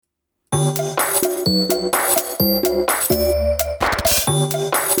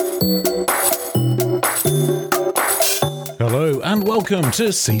Welcome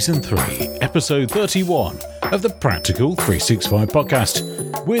to Season 3, Episode 31 of the Practical 365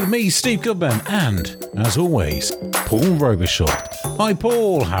 Podcast. With me, Steve Goodman, and, as always, Paul Robichaud. Hi,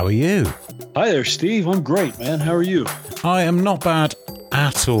 Paul. How are you? Hi there, Steve. I'm great, man. How are you? I am not bad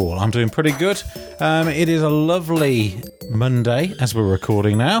at all. I'm doing pretty good. It is a lovely Monday as we're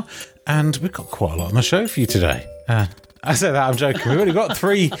recording now, and we've got quite a lot on the show for you today. I say that, I'm joking. We've only got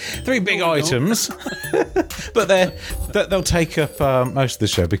three big items, but they'll take up most of the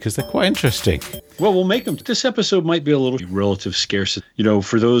show because they're quite interesting. Well, we'll make them. This episode might be a little relative scarce. You know,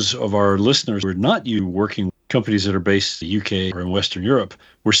 for those of our listeners who are not working with companies that are based in the UK or in Western Europe,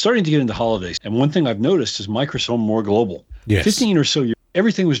 we're starting to get into holidays. And one thing I've noticed is Microsoft more global. Yes. 15 or so years,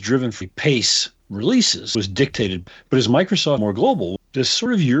 everything was driven for pace. Releases was dictated. But as Microsoft more global, this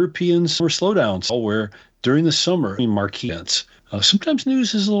sort of European summer slowdowns, where during the summer, marquee events, sometimes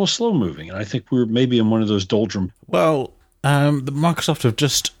news is a little slow moving. And I think we're maybe in one of those doldrum. Well, the Microsoft have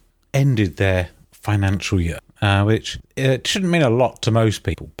just ended their financial year, which it shouldn't mean a lot to most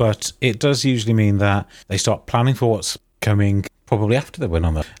people, but it does usually mean that they start planning for what's coming probably after they went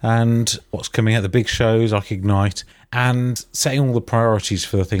on there, and what's coming at the big shows like Ignite, and setting all the priorities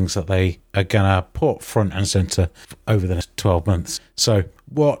for the things that they are going to put front and centre over the next 12 months. So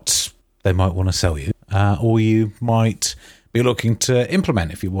what they might want to sell you, or you might be looking to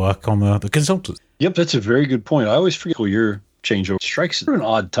implement if you work on the consultants. Yep, that's a very good point. I always forget your changeover strikes at an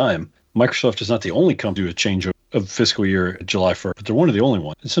odd time. Microsoft is not the only company to do a changeover of fiscal year July 1st, but they're one of the only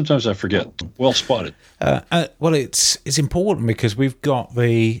ones. And sometimes I forget. Well spotted. Well, it's important because we've got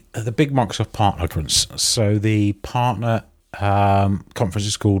the big Microsoft partner conference. So the partner conference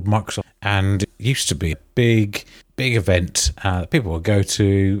is called Microsoft, and it used to be a big event. People would go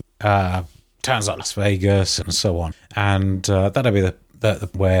to towns like Las Vegas and so on, and that'll be the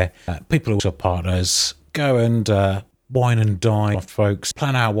where people who are partners go and wine and dine with folks,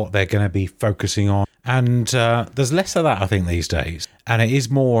 plan out what they're going to be focusing on. And there's less of that, I think, these days. And it is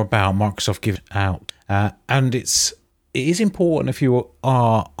more about Microsoft giving out. And it is important if you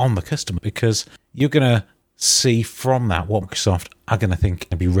are on the customer, because you're going to see from that what Microsoft are going to think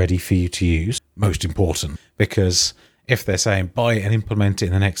and be ready for you to use. Most important, because if they're saying buy it and implement it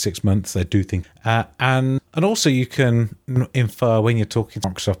in the next 6 months, they do think. And also you can infer when you're talking to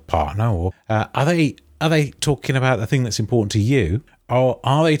Microsoft partner, or are they talking about the thing that's important to you, or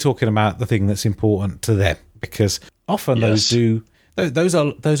are they talking about the thing that's important to them? Because often those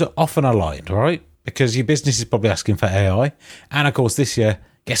are often aligned, right? Because your business is probably asking for AI, and of course this year,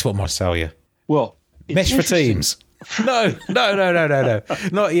 guess what might sell you? Well, Mesh for Teams. No,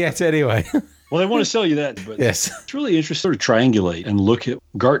 not yet. Anyway. Well, they want to sell you that, but yes, it's really interesting to triangulate and look at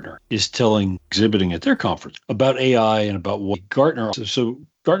Gartner is exhibiting at their conference about AI and about what Gartner. So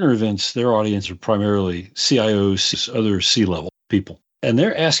Gartner events, their audience are primarily CIOs, other C-level people. And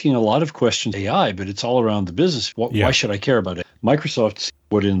they're asking a lot of questions AI, but it's all around the business. Why should I care about it? Microsoft's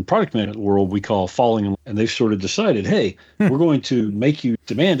what in product management world we call falling in, and they've sort of decided, hey, we're going to make you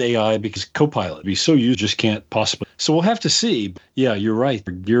demand AI because Copilot be so you just can't possibly. So we'll have to see. Yeah, you're right.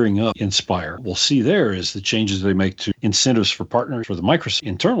 They're gearing up. Inspire. We'll see there is the changes they make to incentives for partners for the Microsoft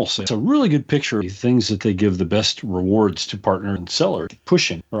internal sales. It's a really good picture of the things that they give the best rewards to partner and seller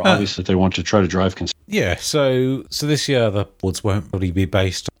pushing, or obviously they want to try to drive consumption. Yeah, so this year the awards won't really be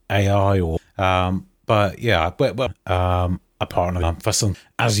based on AI or a partner for some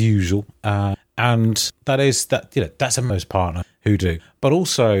as usual, and that's a most partner who do. But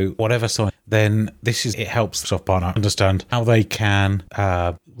also whatever side, then it helps the soft partner understand how they can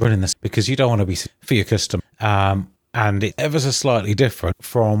run in this, because you don't want to be for your customer, and it's ever so slightly different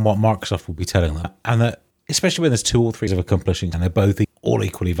from what Microsoft will be telling them, and that especially when there's two or three of accomplishing and they're both all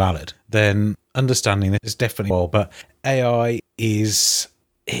equally valid, then understanding this is definitely well. But AI is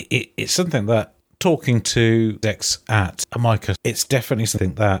it's something that, talking to execs at Microsoft, it's definitely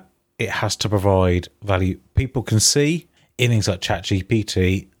something that it has to provide value. People can see in things like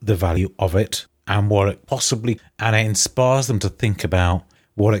ChatGPT the value of it and what it possibly, and it inspires them to think about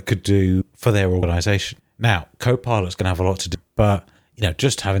what it could do for their organization. Now, Copilot's going to have a lot to do, but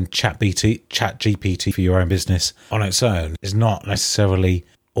just having ChatGPT for your own business on its own is not necessarily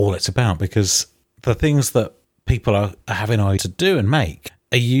all it's about, because the things that people are having to do and make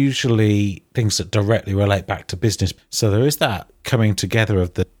are usually things that directly relate back to business. So there is that coming together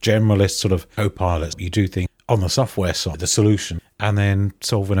of the generalist sort of co-pilots. You do things on the software side, the solution, and then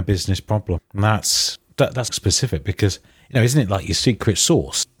solving a business problem. And that's specific, because, isn't it like your secret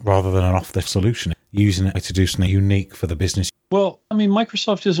sauce rather than an off-the-shelf solution, using it to do something unique for the business? Well,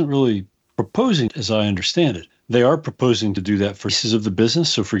 Microsoft isn't really proposing, as I understand it. They are proposing to do that for pieces of the business.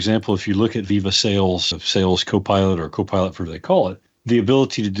 So, for example, if you look at Viva Sales, Sales Copilot or Copilot, whatever they call it, the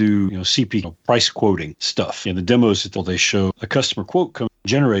ability to do, CP, price quoting stuff. In the demos, they show a customer quote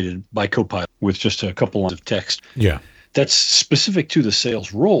generated by Copilot with just a couple lines of text. Yeah. That's specific to the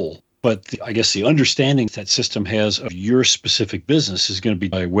sales role. But I guess the understanding that system has of your specific business is going to be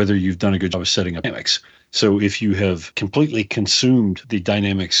by whether you've done a good job of setting up Dynamics. So if you have completely consumed the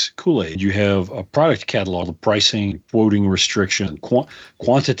Dynamics Kool-Aid, you have a product catalog, the pricing, quoting restriction,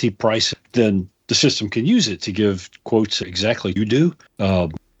 quantity pricing, then the system can use it to give quotes exactly you do.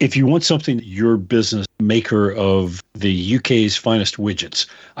 If you want something, your business maker of the UK's finest widgets.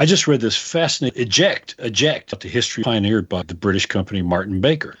 I just read this fascinating eject, the history pioneered by the British company Martin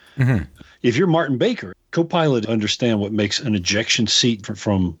Baker. Mm-hmm. If you're Martin Baker, Copilot understand what makes an ejection seat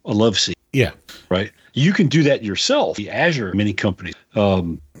from a love seat. Yeah. Right. You can do that yourself. The Azure, many companies.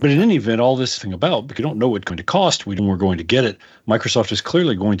 But in any event, all this thing about, because you don't know what it's going to cost, we know we're going to get it. Microsoft is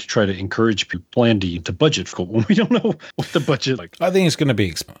clearly going to try to encourage people plan to budget for when we don't know what the budget is like. I think it's going to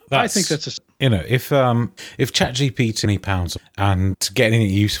be I think that's if ChatGPT £20 and getting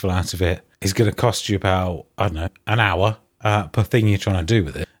anything useful out of it is going to cost you about, I don't know, an hour per thing you're trying to do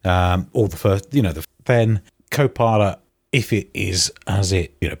with it, or the first, then Copilot, if it is as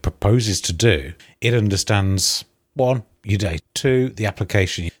it proposes to do, it understands 1, your data, 2, the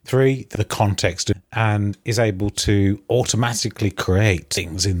application, 3, the context, and is able to automatically create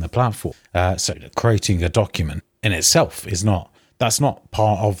things in the platform. So creating a document in itself that's not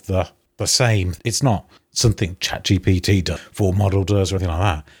part of the same. It's not something ChatGPT does, for model does, or anything like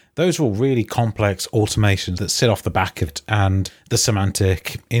that. Those are all really complex automations that sit off the back of it, and the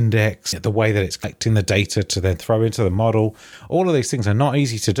semantic index, the way that it's collecting the data to then throw into the model. All of these things are not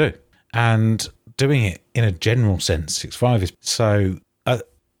easy to do, and doing it in a general sense, 6.5 is so.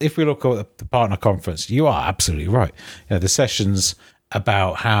 If we look at the partner conference, you are absolutely right. The sessions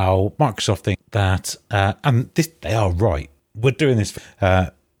about how Microsoft think that, and they are right. We're doing this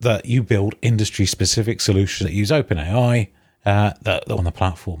that you build industry-specific solutions that use OpenAI. That on the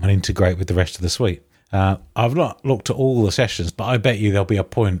platform and integrate with the rest of the suite. I've not looked at all the sessions, but I bet you there'll be a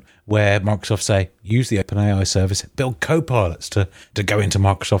point where Microsoft say, use the OpenAI service, build copilots to go into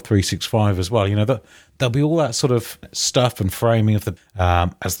Microsoft 365 as well. There'll be all that sort of stuff and framing of the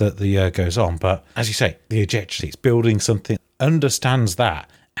as the year goes on. But as you say, the ejection seats, building something, understands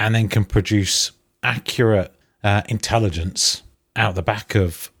that, and then can produce accurate intelligence out the back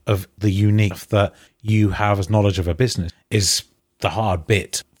of the unique that you have as knowledge of a business is the hard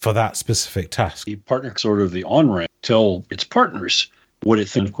bit for that specific task. The partner, sort of the on-ramp, tell its partners what it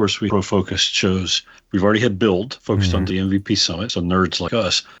thinks. Of course, ProFocus shows we've already had Build focused on the MVP Summit, so nerds like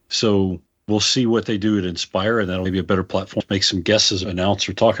us. So we'll see what they do at Inspire, and that'll be a better platform to make some guesses, announce,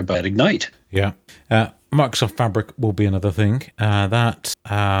 or talk about Ignite. Yeah. Microsoft Fabric will be another thing that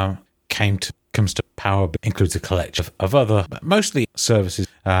comes to Power, includes a collection of other, mostly services.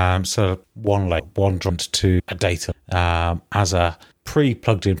 So one joint to a data as a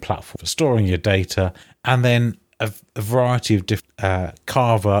pre-plugged in platform for storing your data, and then a variety of different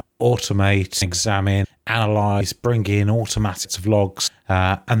carve, automate, examine, analyze, bring in automatic of logs,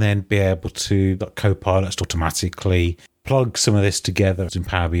 and then be able to Copilots to automatically plug some of this together in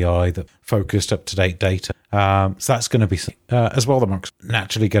Power BI that focused up-to-date data. So that's going to be as well that Mark's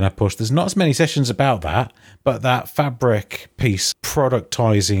naturally going to push. There's not as many sessions about that, but that Fabric piece,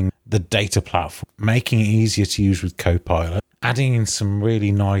 productizing the data platform, making it easier to use with Copilot, adding in some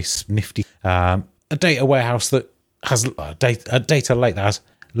really nice, nifty, a data warehouse that has a data lake that has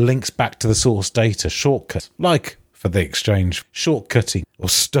links back to the source data, shortcuts, like for the Exchange, shortcutting or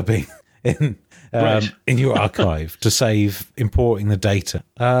stubbing in your archive to save importing the data.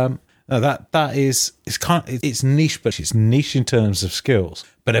 It's niche, but it's niche in terms of skills.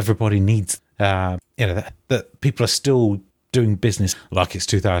 But everybody needs, that people are still doing business like it's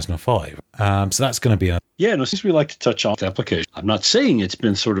 2005. So that's going to be since we like to touch on the application, I'm not saying it's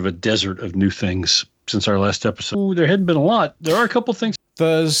been sort of a desert of new things since our last episode. Ooh, there hadn't been a lot. There are a couple things.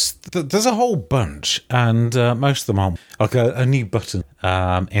 There's a whole bunch, and most of them are like a new button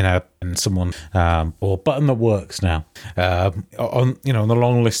in someone or button that works now on the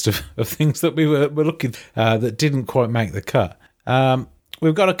long list of things that we were looking that didn't quite make the cut.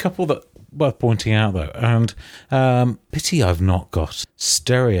 We've got a couple that worth pointing out though, and pity I've not got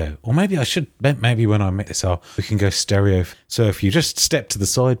stereo, or maybe I should. Maybe when I make this up, we can go stereo. So if you just step to the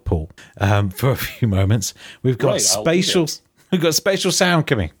side, Paul, for a few moments, we've got spatial. We've got spatial sound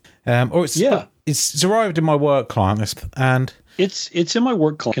coming. It's arrived in my work client, and it's in my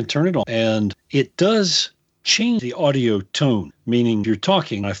work client. I can turn it on, and it does change the audio tone. Meaning, you're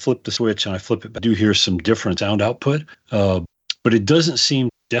talking, I flip the switch, and I flip it. I do hear some different sound output, but it doesn't seem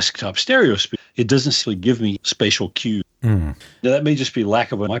desktop stereo speed. it doesn't simply give me spatial cues. Now, that may just be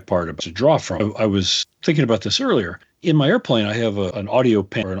lack of on my part to draw from. I was thinking about this earlier. In my airplane, I have an audio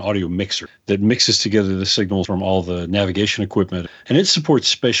pen or an audio mixer that mixes together the signals from all the navigation equipment, and it supports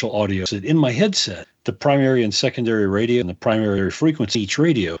spatial audio. So that in my headset, the primary and secondary radio and the primary frequency of each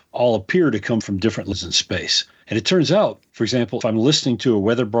radio all appear to come from different levels in space. And it turns out, for example, if I'm listening to a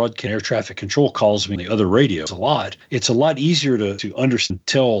weather broadcast, air traffic control calls me on the other radio it's a lot easier to understand,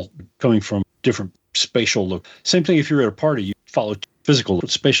 tell coming from different spatial look. Same thing if you're at a party, you follow physical, but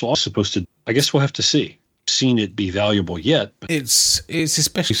spatial is supposed to, I guess we'll have to see. Seen it be valuable yet. But it's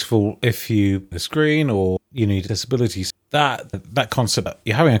especially useful if you a screen or you need disabilities. That concept,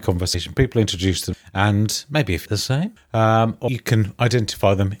 you're having a conversation, people introduce them, and maybe if they're the same, or you can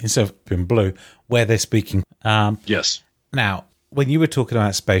identify them instead of in blue where they're speaking. Yes. Now, when you were talking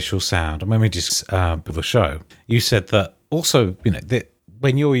about spatial sound, and when we just before the show, you said that also, that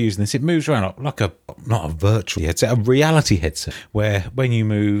when you're using this, it moves around like not a virtual headset, a reality headset, where when you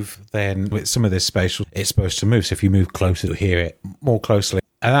move, then with some of this spatial, it's supposed to move. So if you move closer, you'll hear it more closely.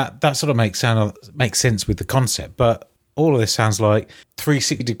 And that sort of makes sense with the concept. But all of this sounds like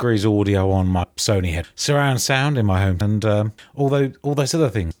 360 degrees audio on my Sony head, surround sound in my home, and all those other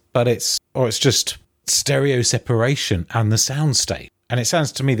things. But it's just stereo separation and the soundstage. And it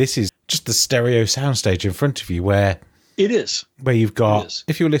sounds to me this is just the stereo soundstage in front of you where... It is. Where you've got,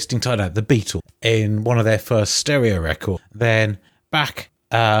 if you're listening to the Beatles in one of their first stereo records, then back,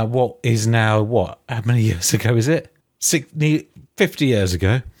 what is now, how many years ago is it? 50 years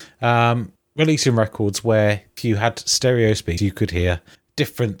ago, releasing records where if you had stereo speakers, you could hear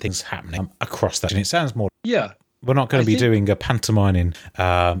different things happening across that. And it sounds more... Yeah. We're not going to be doing a pantomime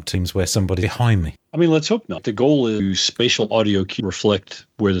in teams where somebody's behind me. I mean, let's hope not. The goal is to spatial audio cue reflect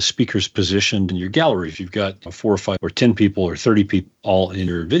where the speaker's positioned in your gallery. If you've got 4 or 5 or 10 people or 30 people all in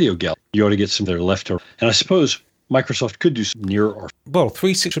your video gallery, you ought to get some that are left over. And I suppose Microsoft could do some near or... Well,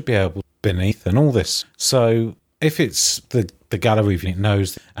 360 should be able beneath and all this. So if it's the gallery view, it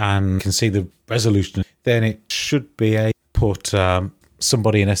knows and can see the resolution, then it should be able to put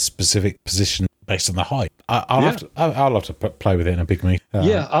somebody in a specific position based on the height. I'll have to play with it in a big meeting.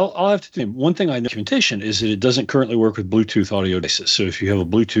 I'll have to do. One thing I know documentation is that it doesn't currently work with Bluetooth audio devices. So if you have a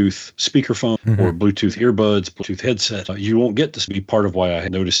Bluetooth speakerphone or Bluetooth earbuds, Bluetooth headset, you won't get this to be part of why I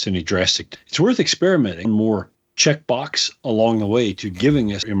noticed any drastic. It's worth experimenting more checkbox along the way to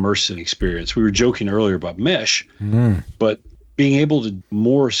giving us immersive experience. We were joking earlier about mesh, but being able to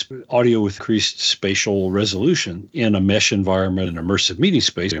more audio with increased spatial resolution in a mesh environment and immersive meeting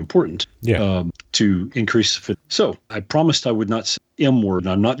space is important to increase the fit. So I promised I would not say M word,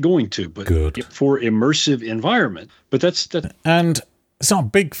 and I'm not going to, but for immersive environment. But that's that. And it's not a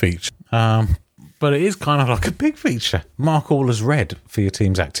big feature, but it is kind of like a big feature. Mark all as red for your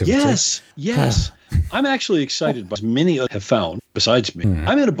team's activity. Yes. I'm actually excited by as many have found besides me.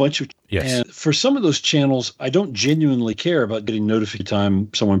 I'm in a bunch of, and for some of those channels, I don't genuinely care about getting notification time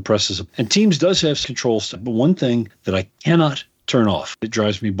someone presses them. And Teams does have control stuff, but one thing that I cannot turn off, it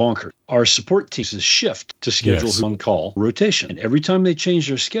drives me bonkers. Our support teams shift to schedule on call rotation. And every time they change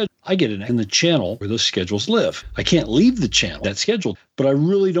their schedule, I get it in the channel where those schedules live. I can't leave the channel that's scheduled, but I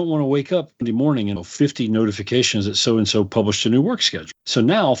really don't want to wake up Monday morning and 50 notifications that so-and-so published a new work schedule. So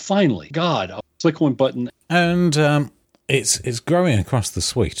now, finally, I'll click one button. And it's growing across the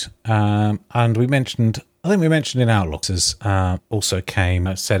suite. And I think we mentioned in Outlook as also came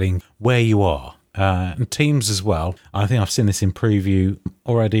at setting where you are. And Teams as well. I think I've seen this in preview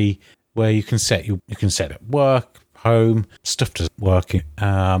already, where you can set it work, home, stuff to work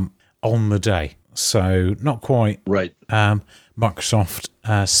on the day. So not quite right.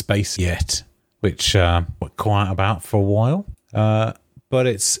 Microsoft Space yet, which we're quiet about for a while. But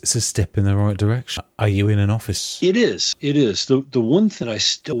it's a step in the right direction. Are you in an office? It is. The one thing I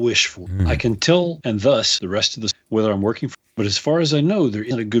still wish for, I can tell, and thus the rest of this, whether I'm working for, but as far as I know, there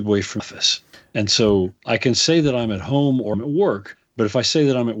isn't a good way for office. And so I can say that I'm at home or I'm at work, but if I say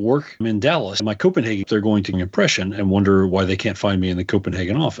that I'm at work, I'm in Dallas, and my Copenhagen, they're going to impression and wonder why they can't find me in the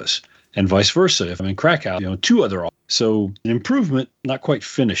Copenhagen office. And vice versa. If I'm in Krakow, 2 other offices. So an improvement, not quite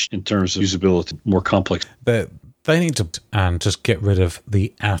finished in terms of usability, more complex. They need to just get rid of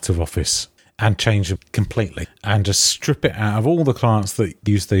the out of office and change it completely and just strip it out of all the clients that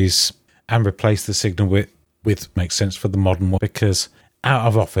use these and replace the signal with makes sense for the modern one, because out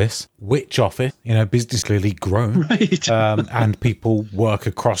of office, which office? Business clearly grown, right? And people work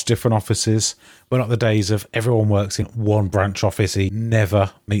across different offices. We're not the days of everyone works in one branch office, he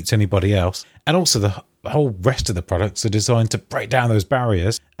never meets anybody else. And also the whole rest of the products are designed to break down those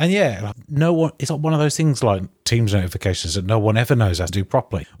barriers. And no one, it's not one of those things like Teams notifications that no one ever knows how to do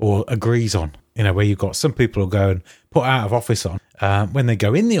properly or agrees on. where you've got some people who go and put out of office on when they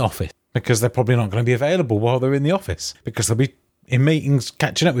go in the office, because they're probably not going to be available while they're in the office, because they'll be in meetings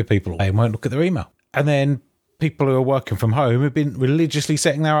catching up with people and won't look at their email. And then people who are working from home have been religiously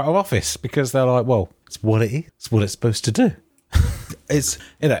setting their out of office because they're like, well, it's what it is. It's what it's supposed to do. It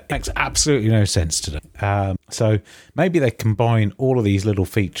makes absolutely no sense to them. So maybe they combine all of these little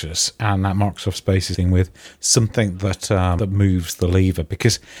features and that Microsoft Spaces thing with something that moves the lever.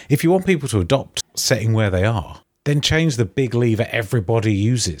 Because if you want people to adopt setting where they are, then change the big lever everybody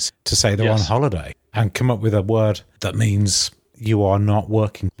uses to say they're on holiday and come up with a word that means you are not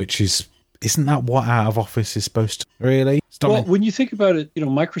working, which isn't that what out of office is supposed to really? When you think about it,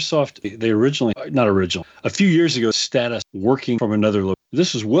 Microsoft, they a few years ago, status working from another location.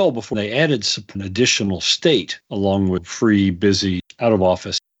 This was well before they added an additional state along with free, busy, out of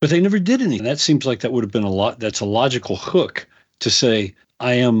office. But they never did anything. That seems like that would have been that's a logical hook to say,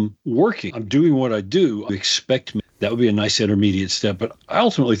 I am working. I'm doing what I do. Expect me. That would be a nice intermediate step. But I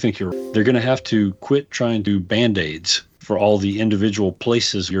ultimately think they're going to have to quit trying to do Band-Aids for all the individual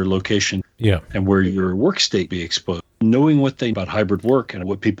places, your location, and where your work state be exposed. Knowing what they about hybrid work and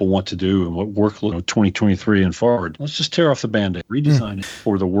what people want to do and what work 2023 and forward. Let's just tear off the Band-Aid, redesign it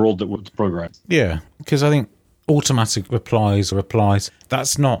for the world that was programmed. Yeah, because I think automatic replies,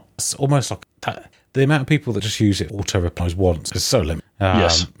 that's almost like that. The amount of people that just use it auto replies once is so limited.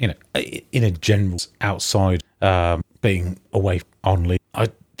 Yes. In a general outside being away on leave,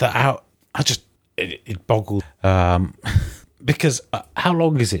 it boggles. Because how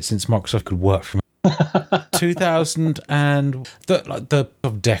long is it since Microsoft could work from 2000 and the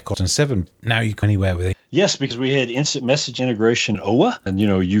DEC 2007? Now you can anywhere with it. Yes, because we had instant message integration OA, and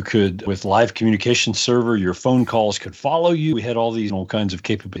you could with live communication server, your phone calls could follow you. We had all these all kinds of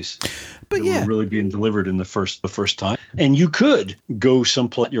capabilities, but were really being delivered in the first time. And you could go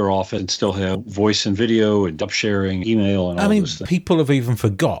someplace at your office and still have voice and video and up sharing, email, and all those things. People have even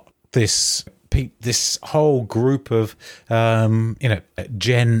forgot this whole group of,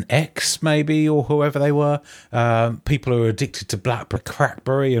 Gen X maybe, or whoever they were, people who are addicted to BlackBerry,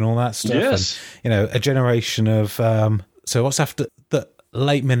 Crackberry and all that stuff. Yes. And, a generation of, so what's after the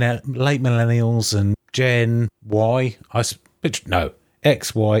late millennials and Gen Y?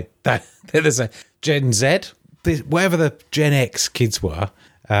 X, Y, there's a Gen Z, wherever the Gen X kids were,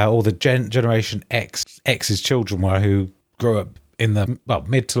 or the Generation X's children were, who grew up in the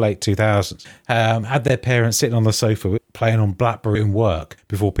mid to late 2000s, had their parents sitting on the sofa playing on BlackBerry in work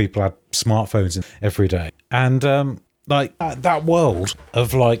before people had smartphones every day. And that world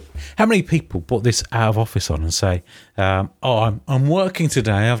of how many people put this out of office on and say, I'm working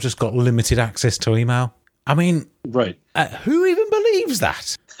today, I've just got limited access to email. I mean, right. Who even believes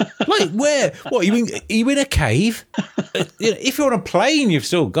that? Where? What, are you in a cave? If you're on a plane, you've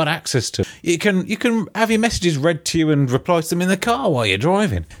still got access to it. You can have your messages read to you and reply to them in the car while you're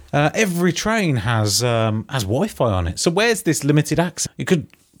driving. Every train has Wi-Fi on it. So where's this limited access? I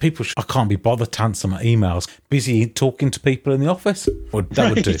can't be bothered to answer my emails. Busy talking to people in the office. Would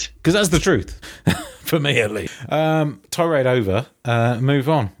do, because that's the truth for me at least. Tirade over. Move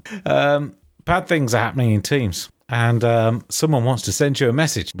on. Bad things are happening in Teams. And someone wants to send you a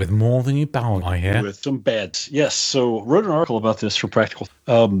message with more than you bow, I hear. With some bads. Yes. So wrote an article about this for Practical.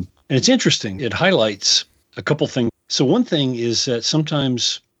 And it's interesting. It highlights a couple things. So one thing is that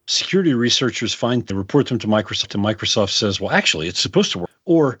sometimes security researchers report them to Microsoft, and Microsoft says, well, actually, it's supposed to work.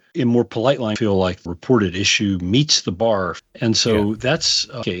 Or in more polite line, feel like the reported issue meets the bar. And so that's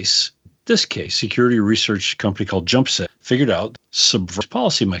a case. This case, security research company called JumpSec figured out subvert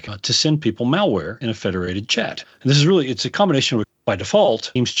policy mechanism to send people malware in a federated chat. And this is it's a combination of, by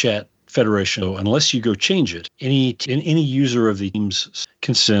default, Teams chat federation. So unless you go change it, any user of the Teams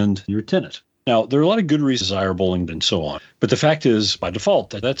can send your tenant. Now, there are a lot of good reasons, desirable and so on. But the fact is, by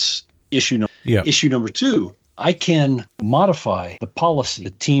default, that's issue number. Yeah. Issue number 2. I can modify the policy,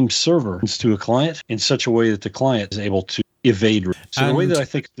 the Teams server to a client in such a way that the client is able to evade. So the way that I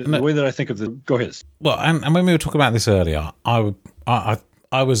think of the, go ahead. Well, and when we were talking about this earlier, I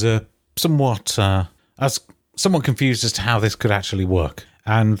was somewhat confused as to how this could actually work.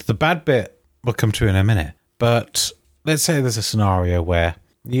 And the bad bit we'll come to in a minute. But let's say there's a scenario where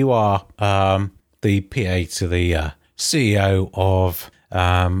you are the PA to the CEO of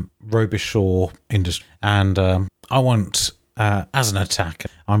Robichaud Industry, and I want, as an attacker,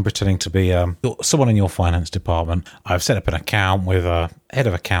 I'm pretending to be someone in your finance department. I've set up an account with a head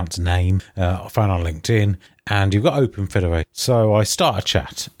of account's name, found on LinkedIn, and you've got Open Federation. So I start a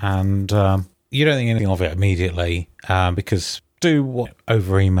chat, and you don't think anything of it immediately because do what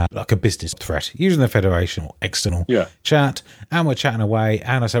over email, like a business threat, using the Federation or external chat, and we're chatting away,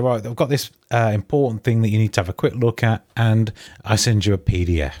 and I say, right, I've got this important thing that you need to have a quick look at, and I send you a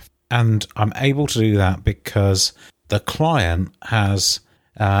PDF. And I'm able to do that because the client has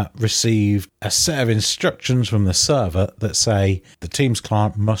received a set of instructions from the server that say the Teams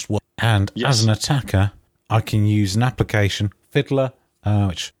client must work. And as an attacker, I can use an application, Fiddler,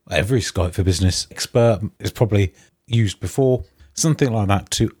 which every Skype for Business expert has probably used before, something like that,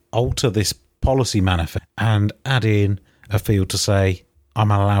 to alter this policy manifest and add in a field to say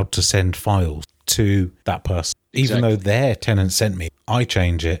I'm allowed to send files to that person. Even though their tenant sent me, I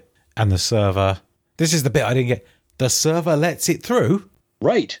change it, and the server, this is the bit I didn't get, the server lets it through.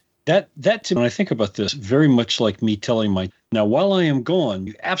 Right. That when I think about this, very much like me telling now while I am gone,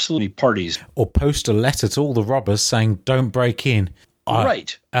 you absolutely parties. Or post a letter to all the robbers saying, don't break in.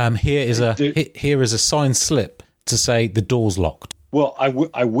 Right. Here is a signed slip to say the door's locked. Well,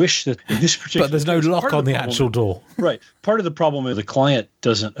 I wish that in this particular but there's no lock on the actual door. Right. Part of the problem is the client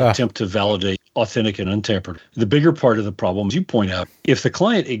doesn't attempt to validate authentic and untampered. The bigger part of the problem, as you point out, if the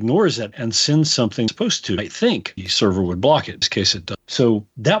client ignores that and sends something it's supposed to, I think the server would block it. In this case, it does. So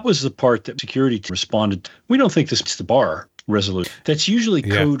that was the part that security team responded to. We don't think this is the bar resolution. That's usually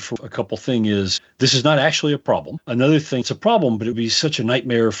code for a couple things is this is not actually a problem. Another thing, it's a problem, but it would be such a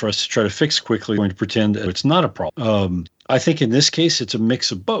nightmare for us to try to fix quickly. We're going to pretend that it's not a problem. I think in this case, it's a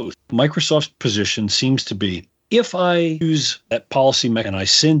mix of both. Microsoft's position seems to be, if I use that policy and I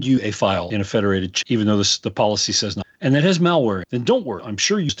send you a file in a federated, even though the policy says not, and that has malware, then don't worry. I'm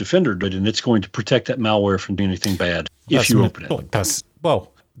sure use Defender did, and it's going to protect that malware from doing anything bad if you open it.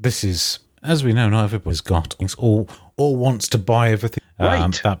 This is, as we know, not everybody's got things, or wants to buy everything.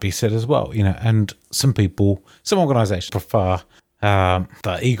 Right. That be said as well, and some organizations prefer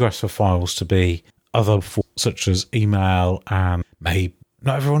the egress for files to be other forms such as email, and maybe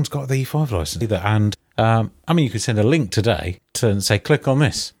not everyone's got the E5 license either. And you could send a link today to say, click on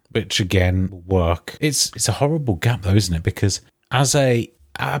this, which again will work. It's a horrible gap though, isn't it? Because as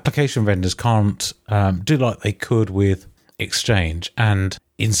application vendors can't do like they could with Exchange and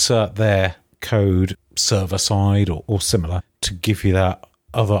insert their code server side or similar to give you that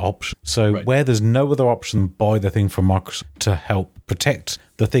other option. So where there's no other option, buy the thing from Microsoft to help protect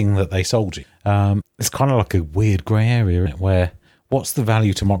the thing that they sold you. It's kind of like a weird grey area, isn't it, where what's the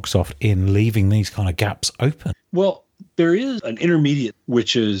value to Microsoft in leaving these kind of gaps open? Well, there is an intermediate,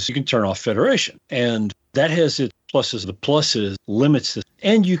 which is you can turn off Federation, and that has its pluses. The pluses limits this,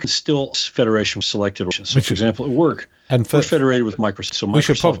 and you can still Federation selected options. So, for example, at work, we're federated with Microsoft. So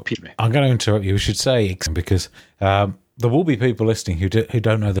Microsoft, I'm going to interrupt you. We should say because there will be people listening who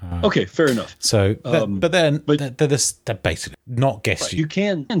don't know that. Okay, fair enough. So, they're basically not guessing. You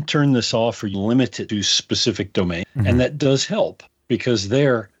can turn this off or you limit it to specific domain, and that does help because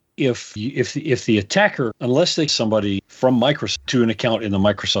if the attacker, unless they somebody from Microsoft to an account in the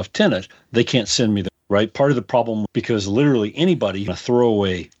Microsoft tenant, they can't send me the right. Part of the problem, because literally anybody can throw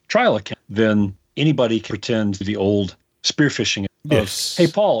away trial account, then anybody can pretend the old spear phishing. Yes. Hey,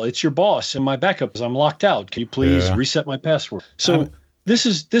 Paul, it's your boss and my backup is I'm locked out. Can you please reset my password? So this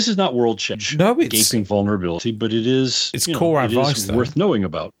is not world change. No, it's gaping vulnerability, but it's core advice though. Worth knowing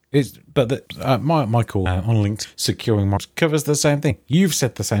about. My call on LinkedIn securing covers the same thing. You've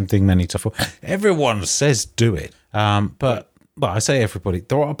said the same thing many times. Everyone says do it, but I say everybody.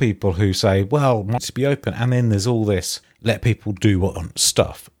 There are people who say, "Well, it must be open," and then there's all this let people do what on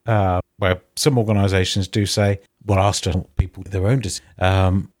stuff. Where some organisations do say, "Well, ask people their own decision."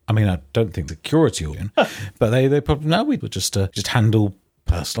 I don't think security organ, but they probably know we would just handle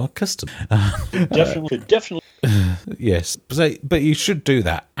personal custom. Definitely. Yes, but you should do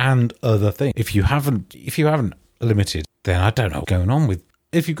that and other things. If you haven't limited, then I don't know what's going on with.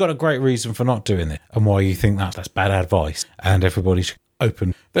 If you've got a great reason for not doing it and why you think that's bad advice, and everybody should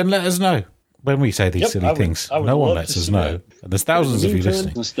open, then let us know. When we say these silly things, no one lets us know. And there's thousands of you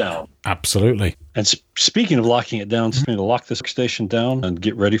listening. Down. Absolutely. And speaking of locking it down, it's going to lock this workstation down and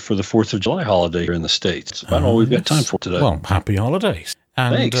get ready for the 4th of July holiday here in the States. That's about all we've got time for today. Well, happy holidays.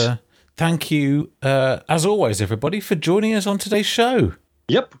 And thank you, as always, everybody, for joining us on today's show.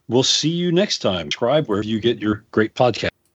 Yep. We'll see you next time. Subscribe wherever you get your great podcast.